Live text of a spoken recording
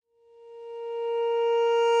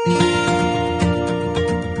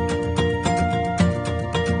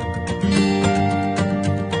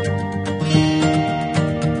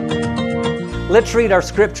Let's read our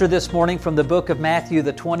scripture this morning from the book of Matthew,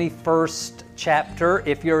 the 21st chapter.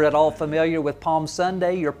 If you're at all familiar with Palm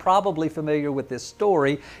Sunday, you're probably familiar with this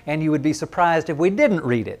story, and you would be surprised if we didn't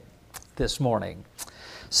read it this morning.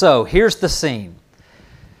 So here's the scene.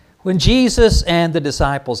 When Jesus and the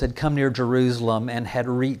disciples had come near Jerusalem and had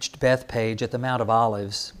reached Bethphage at the Mount of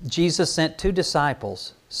Olives, Jesus sent 2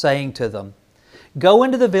 disciples, saying to them, "Go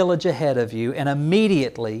into the village ahead of you, and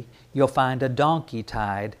immediately you'll find a donkey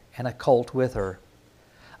tied and a colt with her.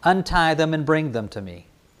 Untie them and bring them to me.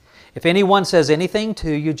 If anyone says anything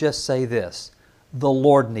to you, just say this, 'The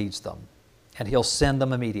Lord needs them,' and He'll send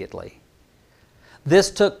them immediately."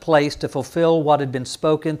 This took place to fulfill what had been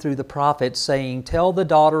spoken through the prophets, saying, "Tell the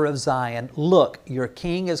daughter of Zion, look, your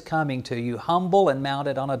king is coming to you, humble and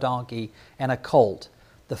mounted on a donkey and a colt,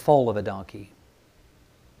 the foal of a donkey."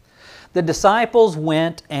 The disciples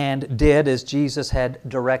went and did as Jesus had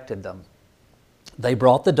directed them. They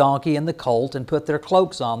brought the donkey and the colt and put their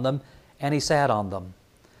cloaks on them, and He sat on them.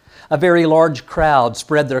 A very large crowd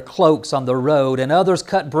spread their cloaks on the road, and others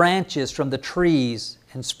cut branches from the trees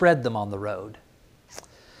and spread them on the road.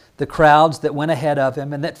 The crowds that went ahead of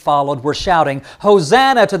Him and that followed were shouting,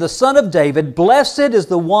 "Hosanna to the Son of David! Blessed is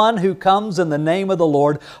the one who comes in the name of the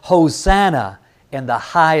Lord! Hosanna in the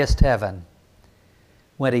highest heaven!"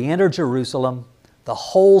 When He entered Jerusalem, the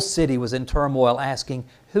whole city was in turmoil, asking,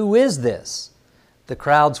 "Who is this?" The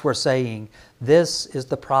crowds were saying, "This is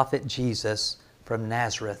the prophet Jesus from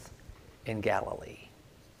Nazareth in Galilee."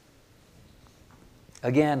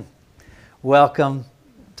 Again, welcome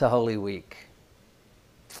to Holy Week.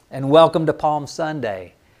 And welcome to Palm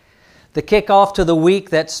Sunday, the kickoff to the week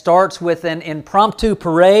that starts with an impromptu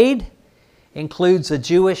parade, includes a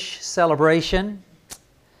Jewish celebration,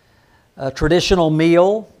 a traditional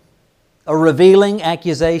meal, a revealing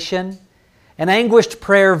accusation, an anguished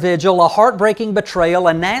prayer vigil, a heartbreaking betrayal,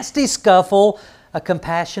 a nasty scuffle, a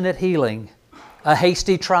compassionate healing, a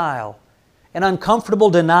hasty trial, an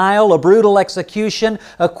uncomfortable denial, a brutal execution,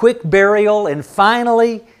 a quick burial, and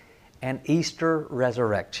finally, an Easter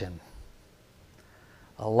resurrection.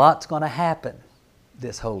 A lot's going to happen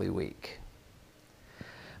this Holy Week.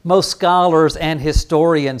 Most scholars and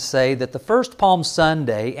historians say that the first Palm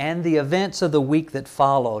Sunday and the events of the week that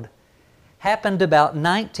followed happened about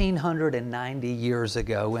 1990 years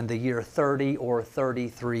ago in the year 30 or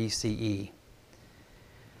 33 CE.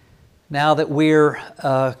 Now that we're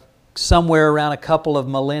somewhere around a couple of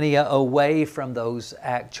millennia away from those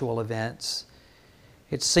actual events,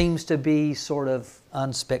 it seems to be sort of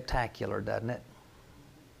unspectacular, doesn't it?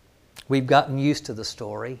 We've gotten used to the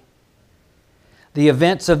story. The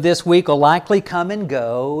events of this week will likely come and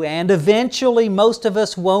go, and eventually most of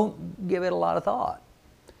us won't give it a lot of thought,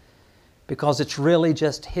 because it's really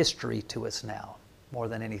just history to us now, more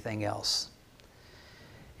than anything else.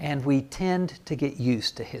 And we tend to get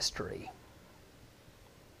used to history.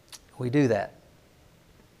 We do that,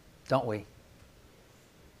 don't we?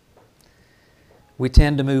 We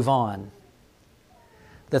tend to move on.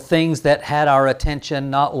 The things that had our attention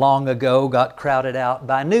not long ago got crowded out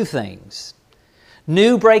by new things.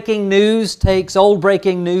 New breaking news takes old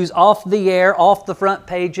breaking news off the air, off the front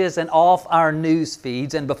pages, and off our news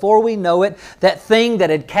feeds. And before we know it, that thing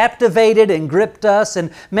that had captivated and gripped us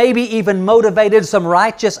and maybe even motivated some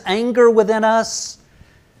righteous anger within us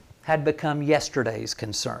had become yesterday's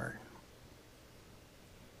concern.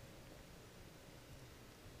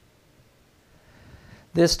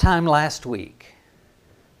 This time last week,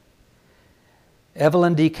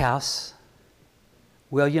 Evelyn Decaus,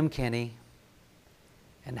 William Kinney,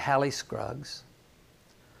 and Hallie Scruggs,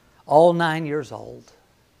 all 9 years old,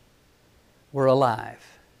 were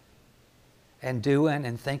alive and doing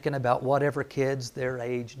and thinking about whatever kids their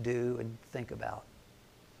age do and think about.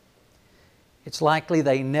 It's likely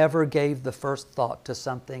they never gave the first thought to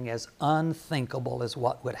something as unthinkable as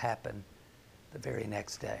what would happen the very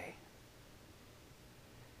next day.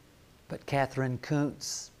 But Catherine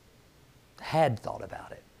Kuntz had thought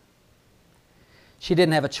about it. She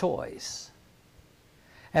didn't have a choice.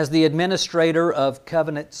 As the administrator of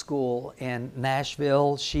Covenant School in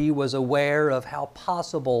Nashville, she was aware of how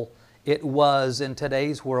possible it was in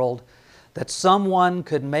today's world that someone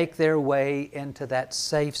could make their way into that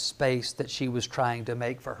safe space that she was trying to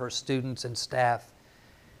make for her students and staff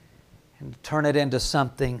and turn it into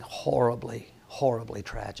something horribly, horribly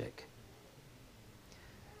tragic.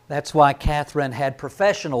 That's why Catherine had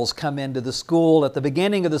professionals come into the school at the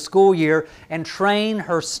beginning of the school year and train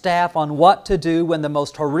her staff on what to do when the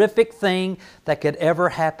most horrific thing that could ever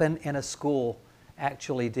happen in a school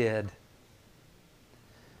actually did.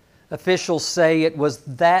 Officials say it was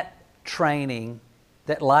that training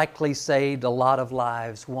that likely saved a lot of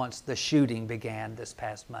lives once the shooting began this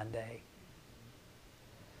past Monday.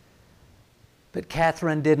 But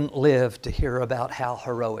Catherine didn't live to hear about how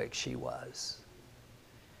heroic she was.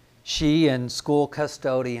 She and school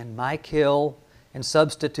custodian Mike Hill and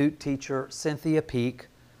substitute teacher Cynthia Peak,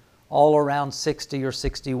 all around 60 or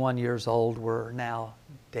 61 years old, were now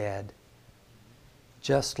dead.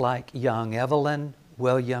 Just like young Evelyn,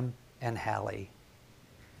 William, and Hallie.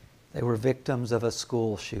 They were victims of a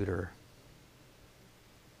school shooter.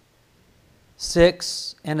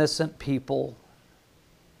 6 innocent people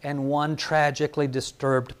and 1 tragically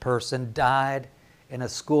disturbed person died in a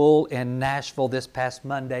school in Nashville this past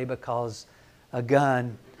Monday because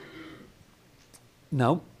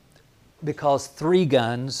because 3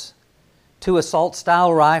 guns, 2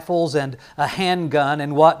 assault-style rifles, and a handgun,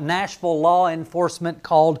 and what Nashville law enforcement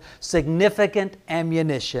called significant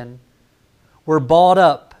ammunition, were bought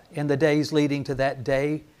up in the days leading to that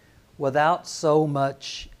day without so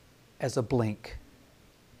much as a blink.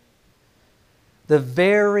 The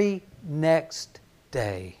very next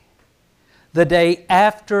day, the day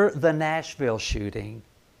after the Nashville shooting,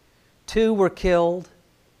 2 were killed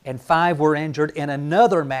and 5 were injured in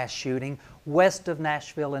another mass shooting west of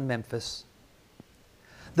Nashville in Memphis.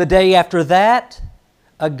 The day after that,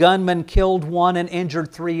 a gunman killed 1 and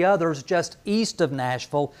injured 3 others just east of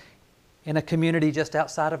Nashville in a community just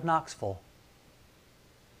outside of Knoxville.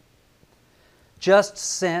 Just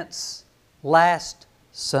since last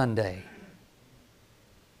Sunday,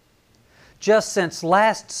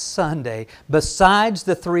 besides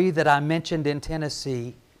the 3 that I mentioned in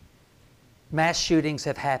Tennessee, mass shootings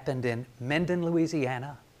have happened in Minden,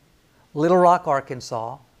 Louisiana, Little Rock,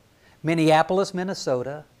 Arkansas, Minneapolis,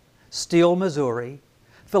 Minnesota, Steele, Missouri,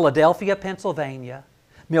 Philadelphia, Pennsylvania,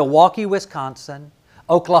 Milwaukee, Wisconsin,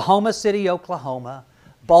 Oklahoma City, Oklahoma,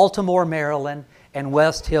 Baltimore, Maryland, and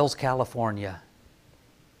West Hills, California.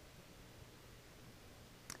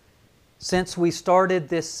 Since we started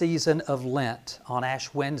this season of Lent on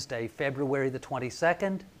Ash Wednesday, February the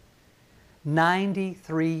 22nd,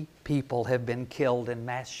 93 people have been killed in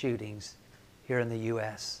mass shootings here in the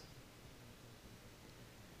U.S.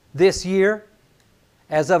 This year,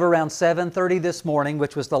 as of around 7:30 this morning,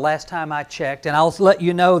 which was the last time I checked, and I'll let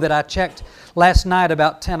you know that I checked last night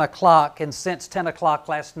about 10 o'clock, and since 10 o'clock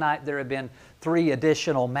last night there have been 3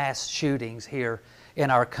 additional mass shootings here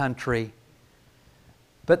in our country.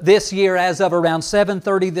 But this year, as of around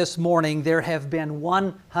 7:30 this morning, there have been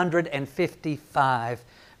 155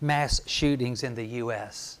 mass shootings in the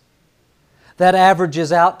U.S. That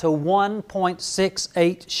averages out to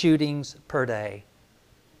 1.68 shootings per day.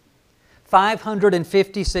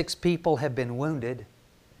 556 people have been wounded.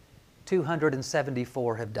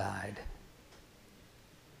 274 have died.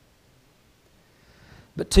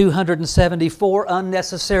 But 274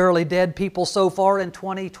 unnecessarily dead people so far in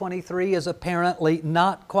 2023 is apparently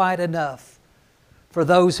not quite enough for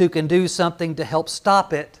those who can do something to help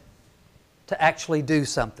stop it to actually do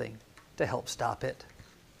something to help stop it.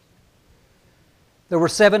 There were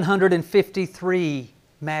 753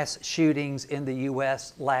 mass shootings in the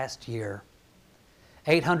U.S. last year.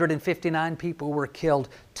 859 people were killed.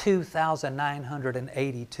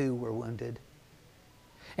 2,982 were wounded.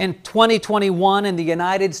 In 2021 in the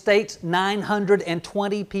United States,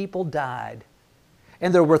 920 people died.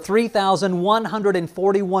 And there were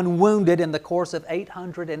 3,141 wounded in the course of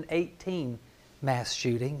 818 mass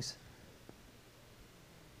shootings.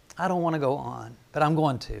 I don't want to go on, but I'm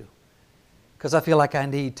going to, because I feel like I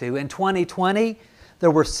need to. In 2020,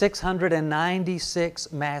 there were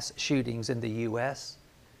 696 mass shootings in the U.S.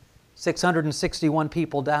 661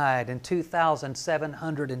 people died and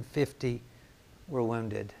 2,750 were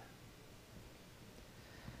wounded.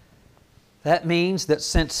 That means that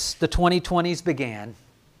since the 2020s began,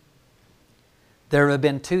 there have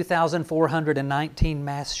been 2,419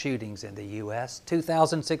 mass shootings in the U.S.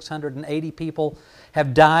 2,680 people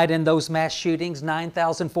have died in those mass shootings.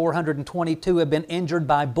 9,422 have been injured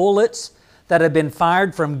by bullets that have been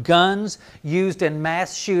fired from guns used in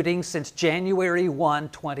mass shootings since January 1,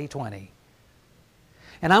 2020.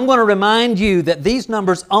 And I'm going to remind you that these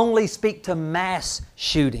numbers only speak to mass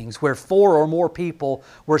shootings where 4 or more people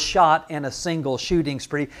were shot in a single shooting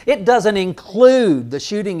spree. It doesn't include the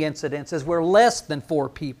shooting incidences where less than 4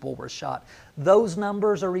 people were shot. Those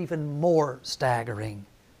numbers are even more staggering.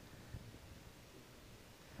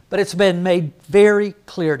 But it's been made very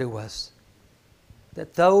clear to us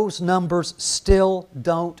that those numbers still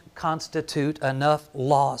don't constitute enough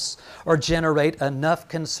loss or generate enough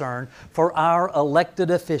concern for our elected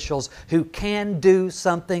officials who can do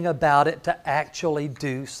something about it to actually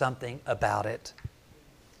do something about it.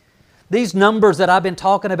 These numbers that I've been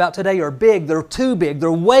talking about today are big. They're too big.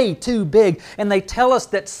 They're way too big. And they tell us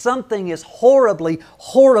that something is horribly,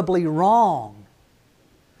 horribly wrong.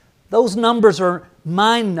 Those numbers are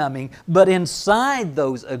mind-numbing, but inside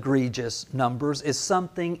those egregious numbers is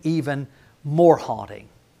something even more haunting.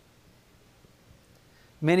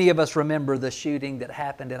 Many of us remember the shooting that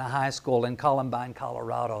happened in a high school in Columbine,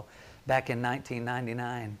 Colorado, back in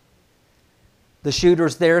 1999. The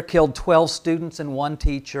shooters there killed 12 students and 1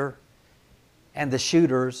 teacher, and the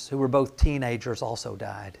shooters, who were both teenagers, also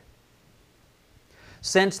died.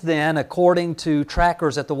 Since then, according to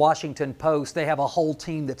trackers at the Washington Post, they have a whole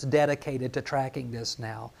team that's dedicated to tracking this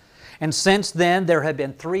now. And since then, there have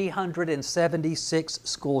been 376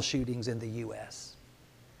 school shootings in the U.S.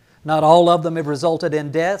 Not all of them have resulted in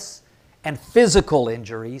deaths and physical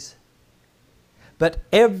injuries, but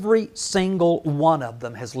every single one of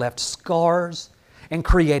them has left scars and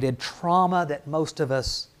created trauma that most of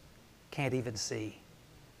us can't even see.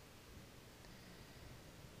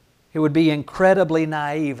 It would be incredibly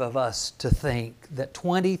naive of us to think that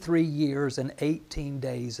 23 years and 18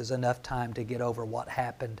 days is enough time to get over what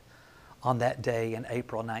happened on that day in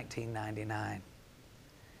April 1999.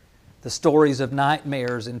 The stories of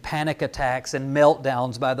nightmares and panic attacks and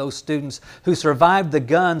meltdowns by those students who survived the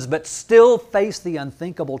guns but still face the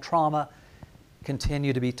unthinkable trauma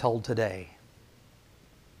continue to be told today.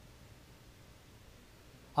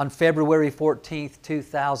 On February 14th,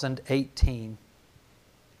 2018,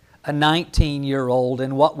 a 19-year-old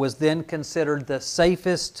in what was then considered the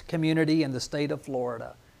safest community in the state of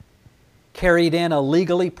Florida carried in a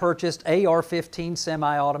legally purchased AR-15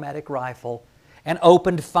 semi-automatic rifle and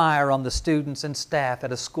opened fire on the students and staff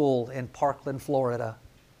at a school in Parkland, Florida.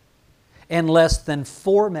 In less than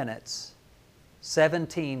 4 minutes,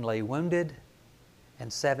 17 lay wounded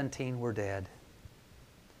and 17 were dead.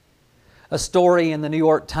 A story in the New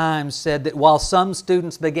York Times said that while some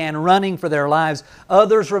students began running for their lives,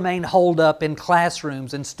 others remained holed up in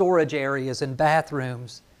classrooms and storage areas and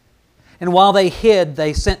bathrooms. And while they hid,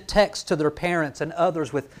 they sent texts to their parents and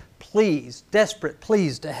others with pleas, desperate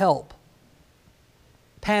pleas to help.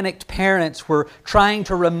 Panicked parents were trying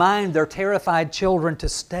to remind their terrified children to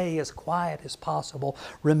stay as quiet as possible.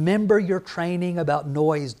 Remember your training about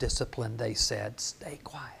noise discipline, they said. Stay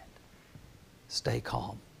quiet. Stay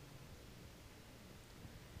calm.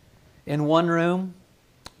 In one room,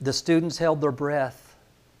 the students held their breath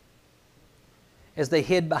as they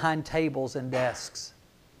hid behind tables and desks.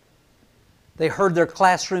 They heard their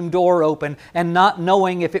classroom door open, and not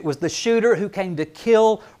knowing if it was the shooter who came to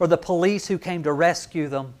kill or the police who came to rescue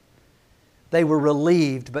them, they were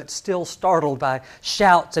relieved but still startled by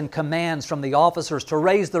shouts and commands from the officers to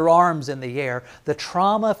raise their arms in the air. The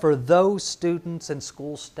trauma for those students and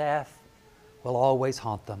school staff will always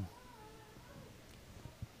haunt them.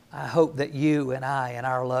 I hope that you and I and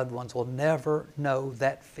our loved ones will never know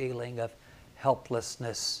that feeling of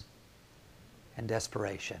helplessness and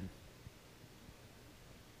desperation.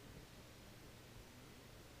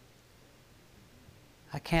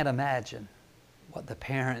 I can't imagine what the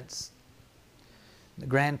parents, the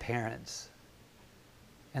grandparents,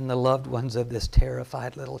 and the loved ones of this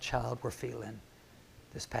terrified little child were feeling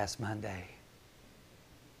this past Monday.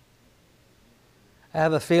 I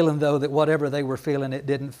have a feeling, though, that whatever they were feeling, it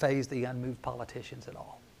didn't faze the unmoved politicians at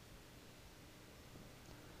all.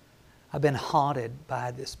 I've been haunted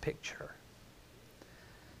by this picture.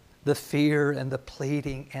 The fear and the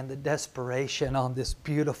pleading and the desperation on this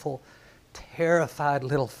beautiful, terrified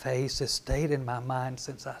little face has stayed in my mind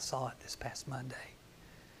since I saw it this past Monday.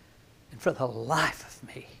 And for the life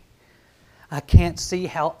of me, I can't see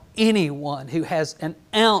how anyone who has an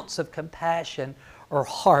ounce of compassion or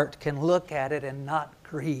heart can look at it and not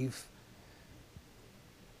grieve.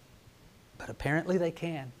 But apparently they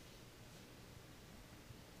can.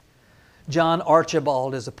 John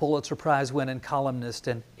Archibald is a Pulitzer Prize winning columnist,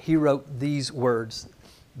 and he wrote these words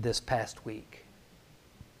this past week.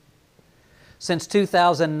 Since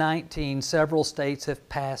 2019, several states have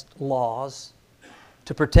passed laws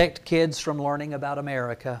to protect kids from learning about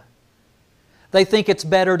America. They think it's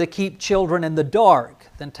better to keep children in the dark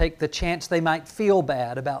than take the chance they might feel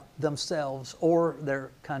bad about themselves or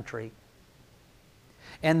their country.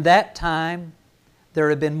 In that time, there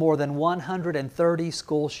have been more than 130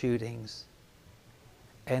 school shootings,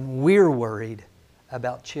 and we're worried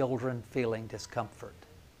about children feeling discomfort.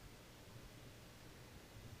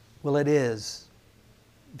 Well, it is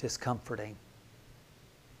discomforting.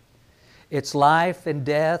 It's life and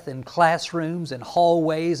death in classrooms and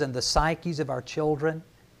hallways and the psyches of our children.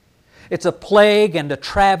 It's a plague and a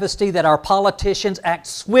travesty that our politicians act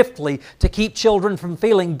swiftly to keep children from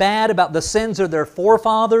feeling bad about the sins of their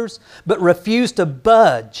forefathers, but refuse to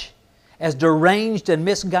budge as deranged and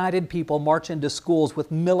misguided people march into schools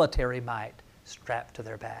with military might strapped to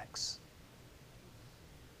their backs.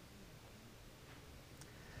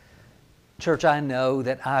 Church, I know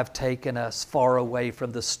that I've taken us far away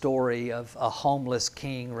from the story of a homeless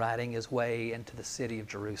king riding his way into the city of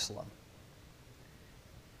Jerusalem.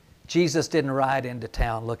 Jesus didn't ride into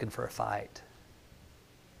town looking for a fight.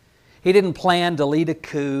 He didn't plan to lead a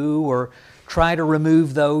coup or try to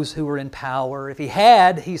remove those who were in power. If He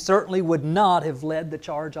had, He certainly would not have led the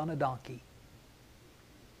charge on a donkey.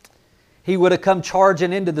 He would have come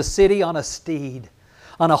charging into the city on a steed,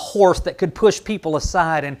 on a horse that could push people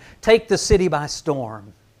aside and take the city by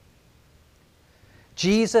storm.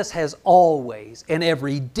 Jesus has always, in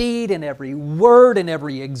every deed, in every word, in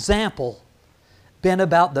every example, been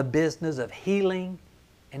about the business of healing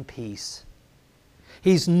and peace.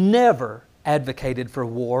 He's never advocated for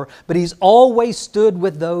war, but He's always stood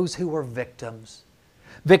with those who were victims.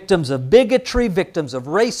 Victims of bigotry, victims of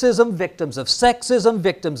racism, victims of sexism,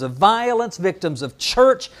 victims of violence, victims of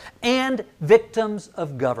church, and victims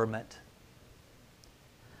of government.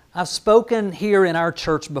 I've spoken here in our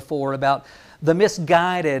church before about the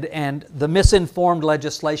misguided and the misinformed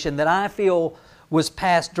legislation that I feel was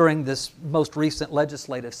passed during this most recent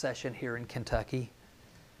legislative session here in Kentucky.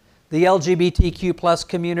 The LGBTQ plus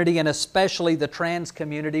community and especially the trans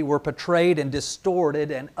community were portrayed in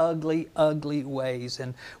distorted and ugly, ugly ways.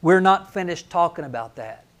 And we're not finished talking about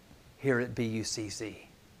that here at BUCC.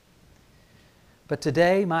 But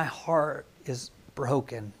today my heart is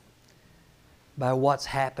broken by what's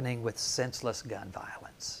happening with senseless gun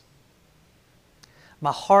violence.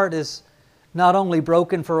 My heart is not only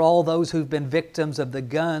broken for all those who've been victims of the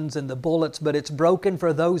guns and the bullets, but it's broken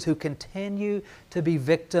for those who continue to be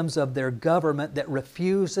victims of their government that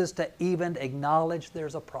refuses to even acknowledge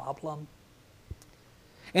there's a problem.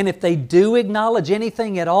 And if they do acknowledge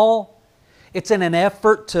anything at all, it's in an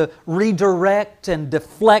effort to redirect and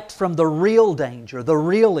deflect from the real danger, the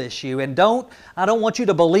real issue. And I don't want you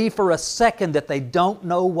to believe for a second that they don't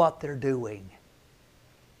know what they're doing.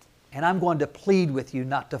 And I'm going to plead with you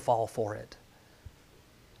not to fall for it.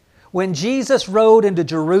 When Jesus rode into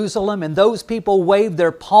Jerusalem and those people waved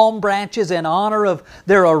their palm branches in honor of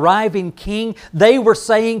their arriving king, they were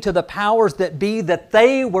saying to the powers that be that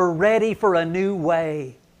they were ready for a new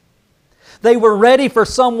way. They were ready for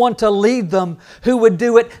someone to lead them who would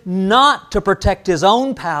do it not to protect his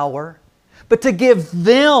own power, but to give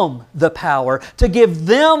them the power,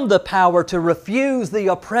 to refuse the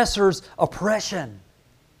oppressor's oppression.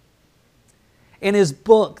 In his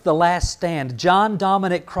book, The Last Stand, John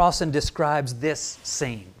Dominic Crossan describes this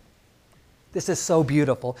scene. This is so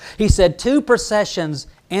beautiful. He said, 2 processions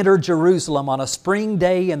entered Jerusalem on a spring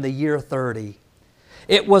day in the year 30.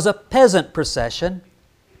 It was a peasant procession,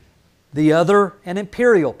 the other an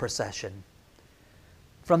imperial procession.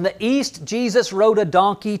 From the east, Jesus rode a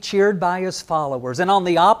donkey cheered by His followers. And on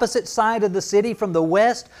the opposite side of the city, from the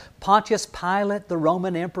west, Pontius Pilate, the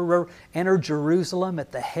Roman emperor, entered Jerusalem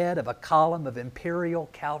at the head of a column of imperial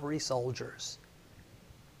cavalry soldiers.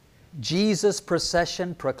 Jesus'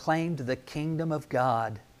 procession proclaimed the kingdom of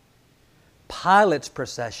God. Pilate's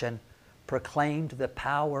procession proclaimed the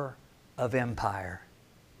power of empire.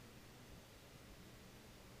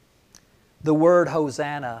 The word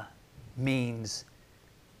Hosanna means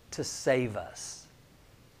to save us.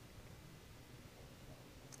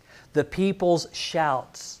 The people's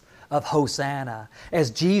shouts of Hosanna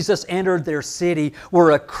as Jesus entered their city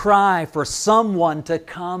were a cry for someone to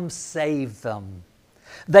come save them.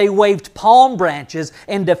 They waved palm branches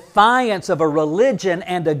in defiance of a religion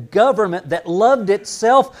and a government that loved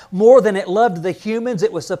itself more than it loved the humans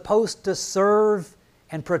it was supposed to serve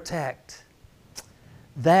and protect.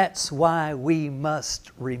 That's why we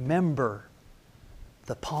must remember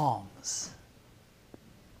the palms.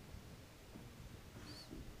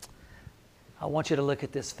 I want you to look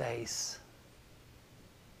at this face.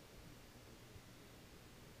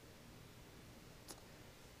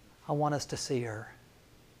 I want us to see her.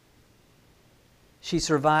 She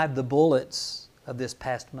survived the bullets of this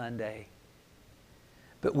past Monday.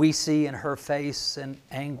 But we see in her face an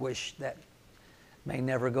anguish that may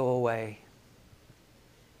never go away.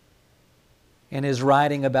 In his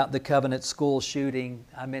writing about the Covenant School shooting,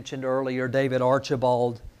 I mentioned earlier, David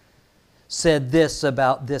Archibald said this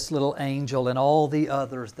about this little angel and all the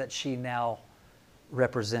others that she now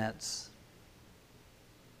represents.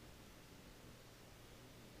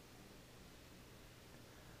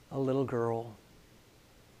 A little girl,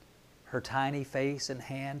 her tiny face and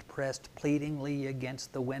hand pressed pleadingly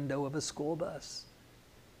against the window of a school bus,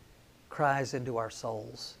 cries into our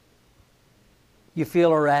souls. You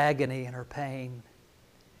feel her agony and her pain.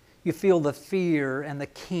 You feel the fear and the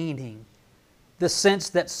keening, the sense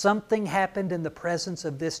that something happened in the presence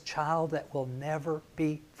of this child that will never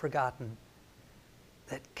be forgotten,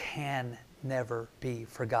 that can never be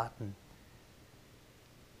forgotten.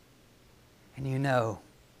 And you know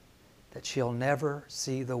that she'll never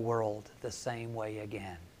see the world the same way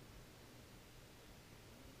again.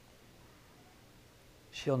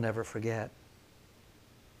 She'll never forget.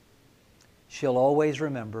 She'll always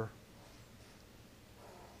remember.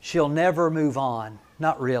 She'll never move on,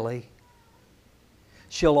 not really.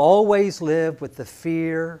 She'll always live with the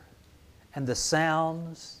fear and the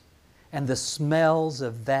sounds and the smells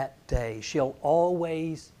of that day. She'll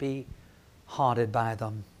always be haunted by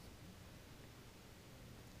them.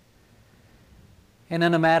 And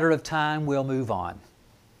in a matter of time, we'll move on.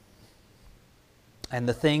 And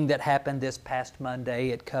the thing that happened this past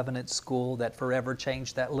Monday at Covenant School that forever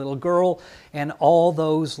changed that little girl and all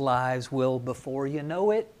those lives will, before you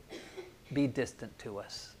know it, be distant to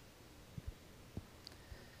us.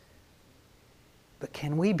 But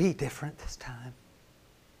can we be different this time?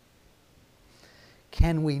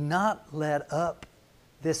 Can we not let up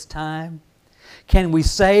this time? Can we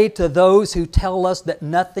say to those who tell us that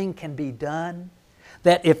nothing can be done,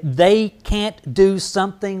 that if they can't do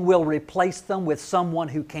something, we'll replace them with someone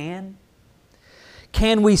who can?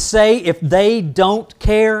 Can we say if they don't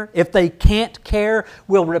care, if they can't care,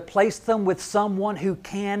 we'll replace them with someone who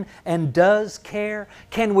can and does care?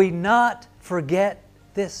 Can we not forget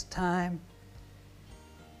this time?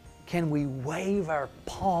 Can we wave our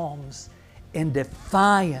palms in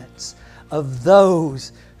defiance of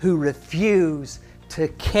those who refuse to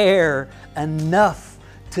care enough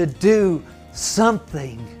to do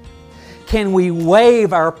something? Can we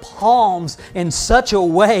wave our palms in such a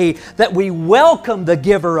way that we welcome the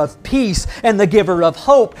giver of peace and the giver of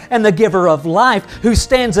hope and the giver of life who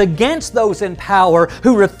stands against those in power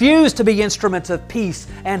who refuse to be instruments of peace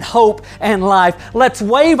and hope and life? Let's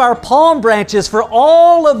wave our palm branches for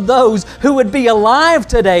all of those who would be alive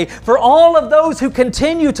today, for all of those who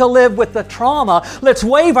continue to live with the trauma. Let's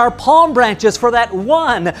wave our palm branches for that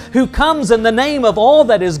one who comes in the name of all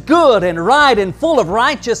that is good and right and full of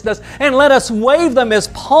righteousness, and let us wave them as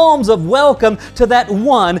palms of welcome to that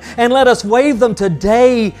one, and let us wave them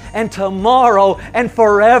today and tomorrow and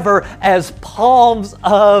forever as palms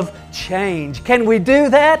of change. Can we do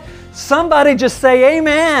that? Somebody just say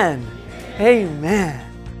amen. Amen.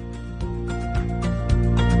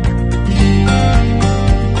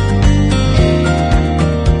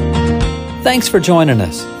 Thanks for joining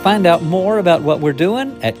us. Find out more about what we're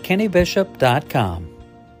doing at kennybishop.com.